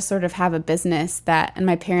nice to just sort of have a business and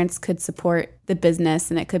my parents could support the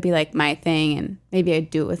business, and it could be like my thing, and maybe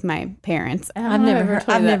I'd do it with my parents. I've never heard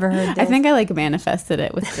this. I think I manifested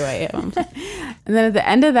it with Joy at one point. And then at the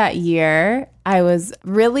end of that year, I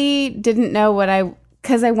didn't know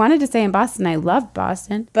because I wanted to stay in Boston. I loved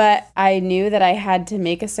Boston, but I knew that I had to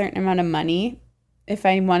make a certain amount of money if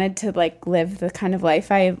I wanted to live the kind of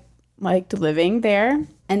life I liked living there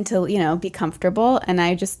and to, be comfortable. And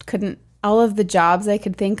I just couldn't, all of the jobs I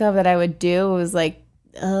could think of that I would do was like,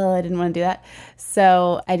 oh, I didn't want to do that.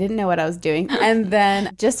 So I didn't know what I was doing. And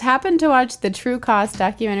then just happened to watch the True Cost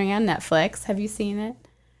documentary on Netflix. Have you seen it?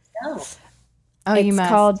 No. Oh, it's you must.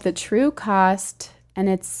 called The True Cost, and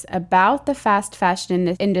it's about the fast fashion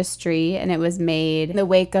industry, and it was made in the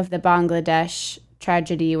wake of the Bangladesh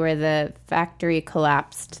tragedy where the factory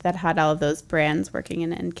collapsed that had all of those brands working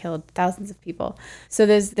in it and killed thousands of people. So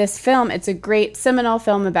there's this film. It's a great seminal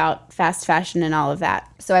film about fast fashion and all of that.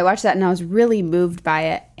 So I watched that and I was really moved by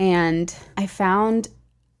it. And I found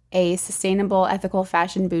a sustainable, ethical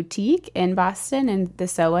fashion boutique in Boston in the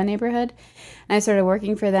SoHo neighborhood. And I started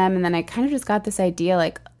working for them. And then I kind of just got this idea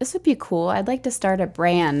like, this would be cool. I'd like to start a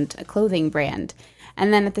brand, a clothing brand.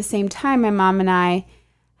 And then at the same time, my mom and I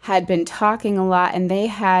had been talking a lot, and they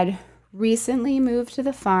had recently moved to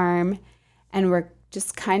the farm and were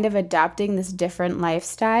just kind of adopting this different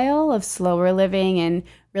lifestyle of slower living and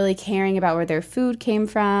really caring about where their food came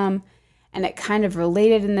from. And it kind of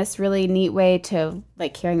related in this really neat way to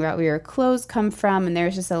like caring about where your clothes come from. And there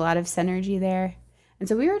was just a lot of synergy there. And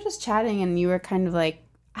so we were just chatting, and you were kind of like,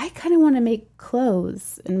 I kind of want to make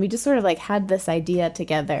clothes. And we just sort of like had this idea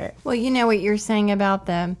together. Well, you know what you're saying about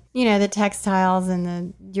the textiles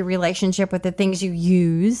and your relationship with the things you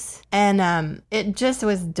use. And it just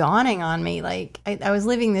was dawning on me. Like I was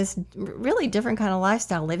living this really different kind of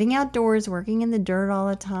lifestyle, living outdoors, working in the dirt all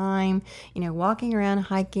the time, walking around,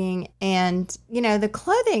 hiking. And, the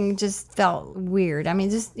clothing just felt weird. I mean,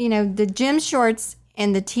 just, the gym shorts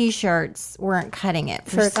and the T-shirts weren't cutting it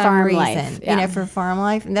for some farm reason, life, yeah. For farm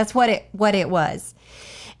life. And that's what it was.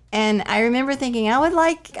 And I remember thinking I would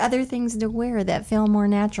like other things to wear that feel more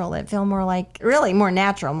natural, that feel more like, really more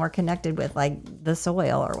natural, more connected with like the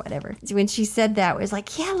soil or whatever. So when she said that, it was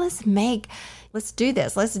like, yeah, let's do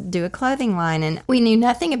this. Let's do a clothing line. And we knew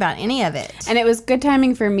nothing about any of it. And it was good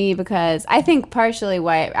timing for me because I think partially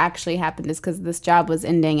why it actually happened is because this job was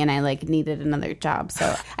ending and I like needed another job.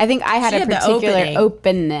 So I think I had a particular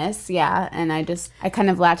openness. Yeah. And I kind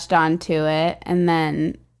of latched on to it. And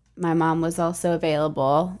then my mom was also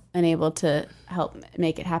available and able to help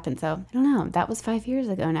make it happen. So I don't know. That was 5 years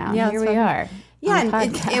ago now. Yeah, here we are. Yeah,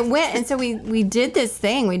 and it went, and so we did this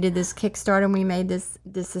thing. We did this Kickstarter, and we made this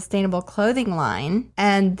sustainable clothing line,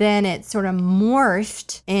 and then it sort of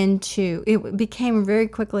morphed into. It became very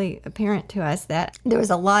quickly apparent to us that there was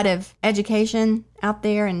a lot of education out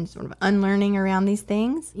there and sort of unlearning around these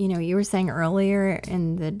things. You were saying earlier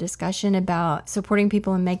in the discussion about supporting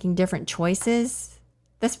people and making different choices.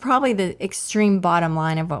 That's probably the extreme bottom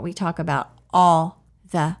line of what we talk about all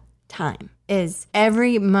the time. Is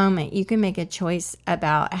every moment you can make a choice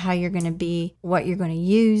about how you're going to be, what you're going to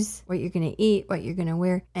use, what you're going to eat, what you're going to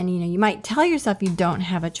wear. And, you might tell yourself you don't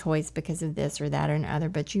have a choice because of this or that or another,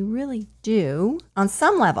 but you really do on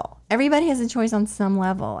some level. Everybody has a choice on some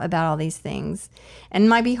level about all these things. And it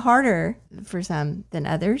might be harder for some than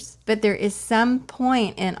others. But there is some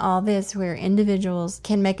point in all this where individuals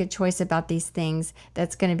can make a choice about these things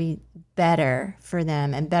that's going to be better for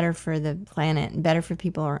them and better for the planet and better for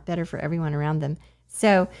people or better for everyone around them.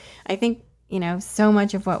 So I think, so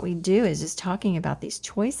much of what we do is just talking about these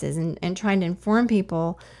choices and trying to inform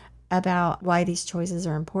people about why these choices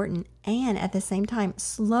are important, and at the same time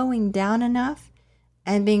slowing down enough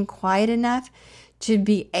and being quiet enough to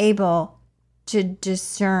be able to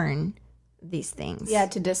discern these things. Yeah,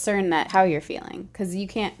 to discern that how you're feeling, because you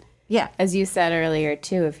can't. Yeah, as you said earlier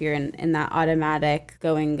too, if you're in that automatic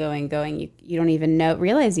going, you don't even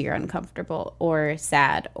realize you're uncomfortable or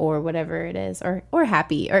sad or whatever it is, or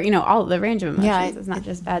happy, or all the range of emotions. Yeah, it's not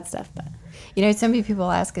just bad stuff, but so many people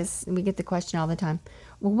ask us, we get the question all the time,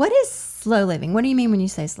 well, what is slow living? What do you mean when you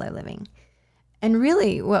say slow living? And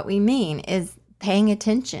really what we mean is paying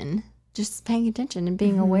attention, just paying attention and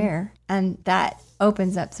being aware. And that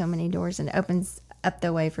opens up so many doors and opens up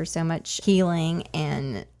the way for so much healing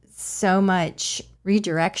and so much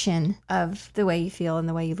redirection of the way you feel and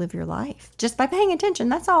the way you live your life just by paying attention.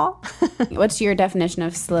 That's all. What's your definition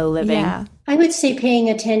of slow living? Yeah. I would say paying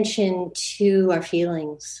attention to our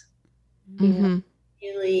feelings.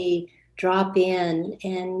 Really drop in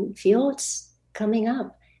and feel what's coming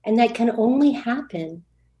up. And that can only happen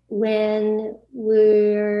when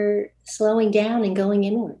we're slowing down and going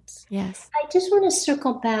inwards. Yes. I just want to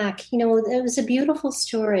circle back. It was a beautiful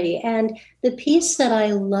story. And the piece that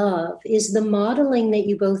I love is the modeling that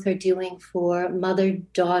you both are doing for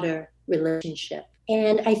mother-daughter relationship.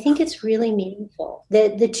 And I think it's really meaningful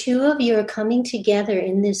that the two of you are coming together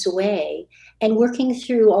in this way and working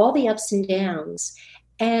through all the ups and downs.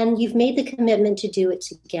 And you've made the commitment to do it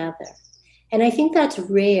together. And I think that's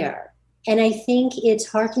rare. And I think it's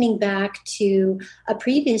harkening back to a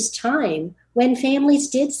previous time when families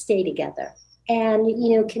did stay together and,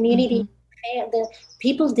 community, the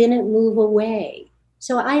people didn't move away.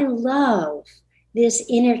 So I love this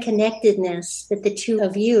interconnectedness that the two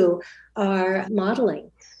of you are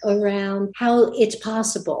modeling around how it's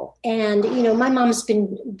possible. And, my mom's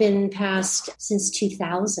been passed since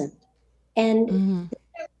 2000. And no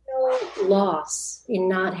loss in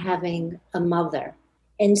not having a mother.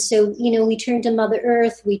 And so, we turn to Mother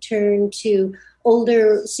Earth, we turn to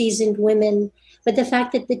older, seasoned women. But the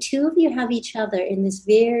fact that the two of you have each other in this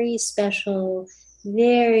very special,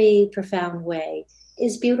 very profound way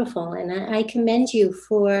is beautiful. And I commend you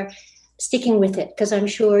for sticking with it, because I'm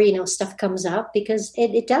sure, stuff comes up, because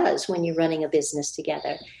it does when you're running a business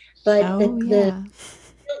together. But the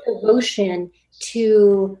devotion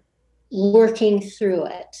to working through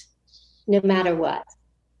it, no matter what.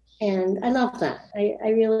 And I love that. I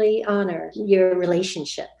really honor your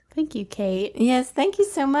relationship. Thank you, Kate. Yes, thank you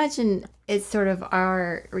so much. And it's sort of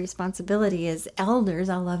our responsibility as elders.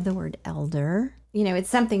 I love the word elder. It's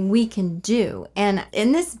something we can do. And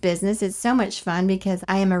in this business, it's so much fun because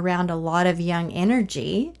I am around a lot of young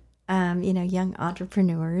energy, young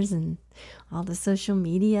entrepreneurs and all the social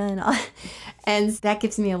media and all. And that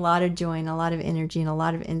gives me a lot of joy and a lot of energy and a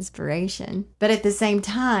lot of inspiration. But at the same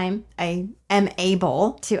time, I am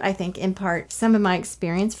able to, I think, impart some of my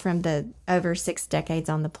experience from the over 6 decades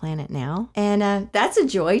on the planet now. And that's a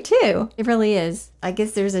joy too. It really is. I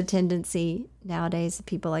guess there's a tendency nowadays,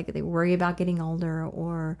 people they worry about getting older,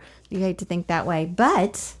 or you hate to think that way.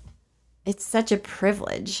 But it's such a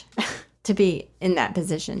privilege to be in that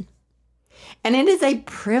position. And it is a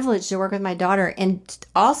privilege to work with my daughter, and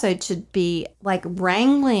also to be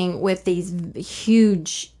wrangling with these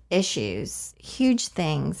huge issues, huge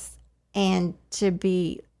things, and to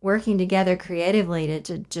be working together creatively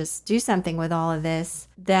to just do something with all of this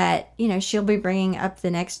that, she'll be bringing up the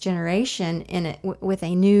next generation in it with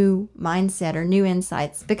a new mindset or new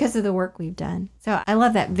insights because of the work we've done. So I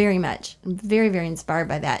love that very much. I'm very, very inspired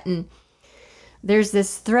by that. And there's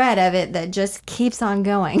this thread of it that just keeps on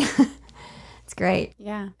going. It's great.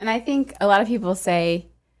 Yeah. And I think a lot of people say,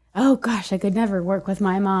 oh gosh, I could never work with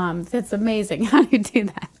my mom. That's amazing. How do you do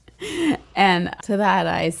that? And to that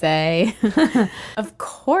I say, of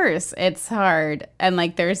course it's hard. And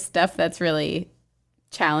there's stuff that's really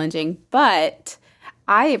challenging, but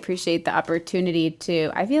I appreciate the opportunity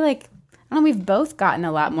I feel like, I don't know, we've both gotten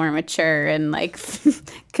a lot more mature and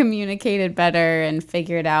communicated better and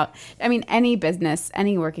figured out. I mean, any business,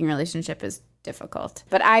 any working relationship is difficult,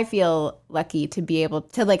 but I feel lucky to be able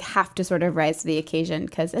to have to sort of rise to the occasion,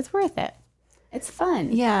 because it's worth it. It's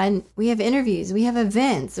fun. Yeah, and we have interviews, we have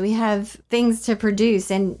events, we have things to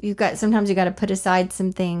produce, and sometimes you got to put aside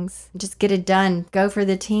some things, just get it done, go for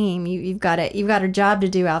the team. You've got a job to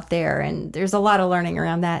do out there, and there's a lot of learning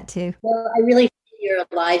around that too. Well, I really feel your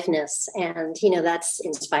aliveness, and that's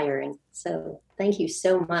inspiring. So thank you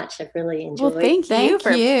so much. I've really enjoyed. Well, thank you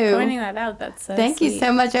for pointing that out. That's so Thank sweet. you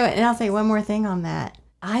so much. And I'll say one more thing on that.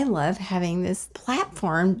 I love having this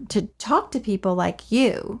platform to talk to people like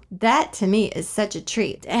you. That to me is such a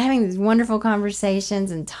treat. Having these wonderful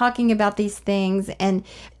conversations and talking about these things. And,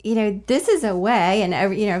 this is a way, and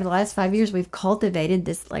over the last 5 years, we've cultivated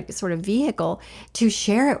this sort of vehicle to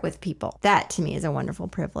share it with people. That to me is a wonderful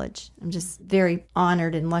privilege. I'm just very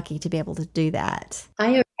honored and lucky to be able to do that.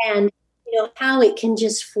 I understand, how it can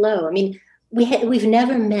just flow. I mean, we've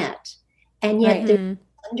never met, and yet there's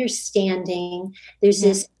understanding, there's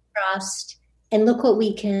this trust, and look what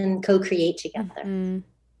we can co-create together.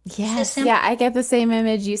 Yes. Yeah, I get the same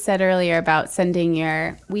image you said earlier about sending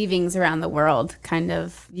your weavings around the world. Kind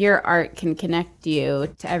of your art can connect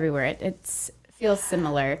you to everywhere. It feels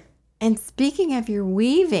similar. And speaking of your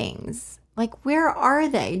weavings, where are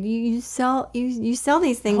they? Do you sell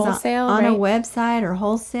these things wholesale, on right? a website or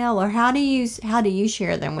wholesale, or how do you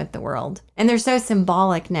share them with the world? And they're so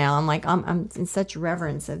symbolic now. I'm in such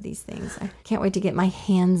reverence of these things. I can't wait to get my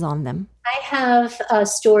hands on them. I have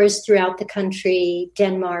stores throughout the country: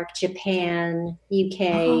 Denmark, Japan, UK,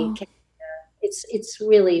 Canada. It's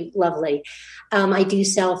really lovely. I do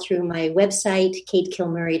sell through my website,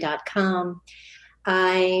 katekilmurray.com.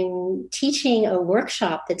 I'm teaching a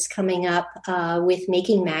workshop that's coming up with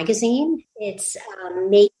Making Magazine. It's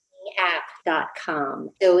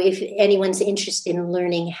makingapp.com. So if anyone's interested in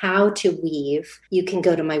learning how to weave, you can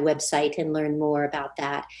go to my website and learn more about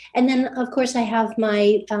that. And then, of course, I have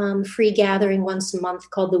my free gathering once a month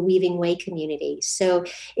called the Weaving Way Community. So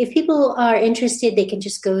if people are interested, they can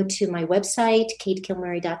just go to my website,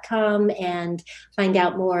 katekilmurray.com, and find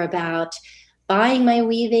out more about buying my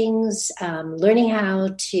weavings, learning how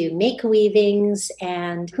to make weavings,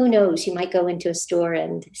 and who knows, you might go into a store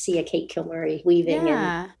and see a Kate Kilmurray weaving,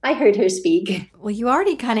 Yeah. and I heard her speak. Well, you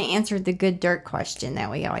already kind of answered the good dirt question that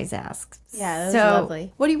we always ask. Yeah, that was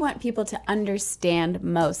lovely. What do you want people to understand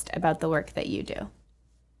most about the work that you do?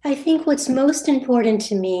 I think what's most important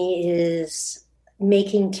to me is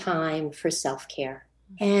making time for self-care.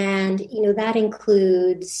 And, that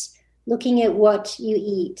includes looking at what you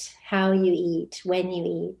eat, how you eat, when you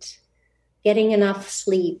eat, getting enough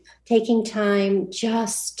sleep, taking time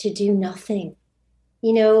just to do nothing.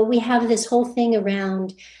 We have this whole thing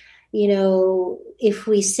around, if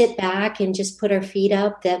we sit back and just put our feet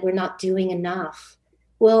up, that we're not doing enough.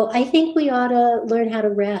 Well, I think we ought to learn how to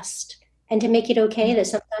rest and to make it okay that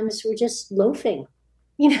sometimes we're just loafing,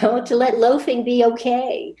 to let loafing be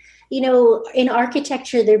okay. In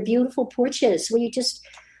architecture, there are beautiful porches where you just,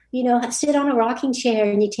 sit on a rocking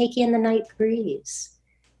chair and you take in the night breeze.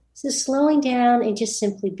 So slowing down and just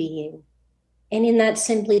simply being. And in that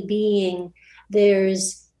simply being,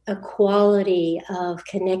 there's a quality of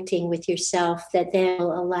connecting with yourself that then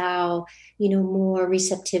will allow, more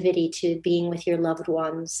receptivity to being with your loved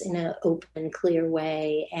ones in an open, clear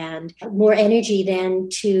way, and more energy then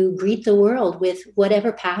to greet the world with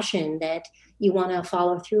whatever passion that you want to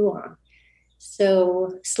follow through on.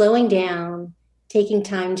 So slowing down, taking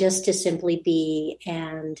time just to simply be,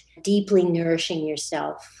 and deeply nourishing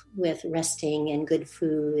yourself with resting and good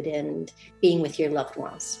food and being with your loved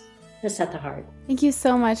ones. That's at the heart. Thank you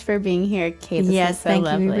so much for being here, Kate. This was so thank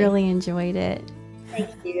lovely. you. We really enjoyed it. Thank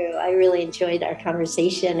you. I really enjoyed our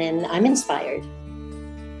conversation, and I'm inspired.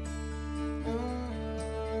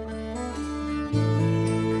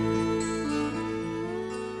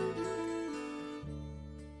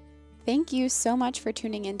 Thank you so much for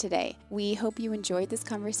tuning in today. We hope you enjoyed this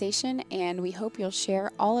conversation, and we hope you'll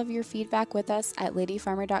share all of your feedback with us at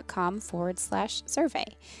ladyfarmer.com/survey.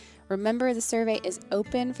 Remember, the survey is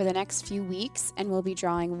open for the next few weeks, and we'll be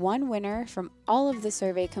drawing one winner from all of the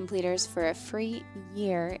survey completers for a free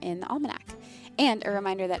year in the Almanac. And a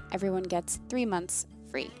reminder that everyone gets 3 months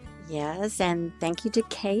free. Yes, and thank you to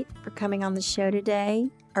Kate for coming on the show today.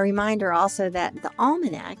 A reminder also that the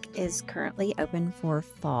Almanac is currently open for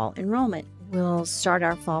fall enrollment. We'll start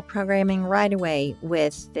our fall programming right away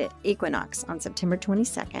with the equinox on September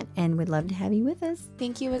 22nd, and we'd love to have you with us.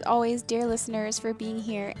 Thank you as always, dear listeners, for being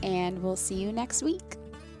here, and we'll see you next week.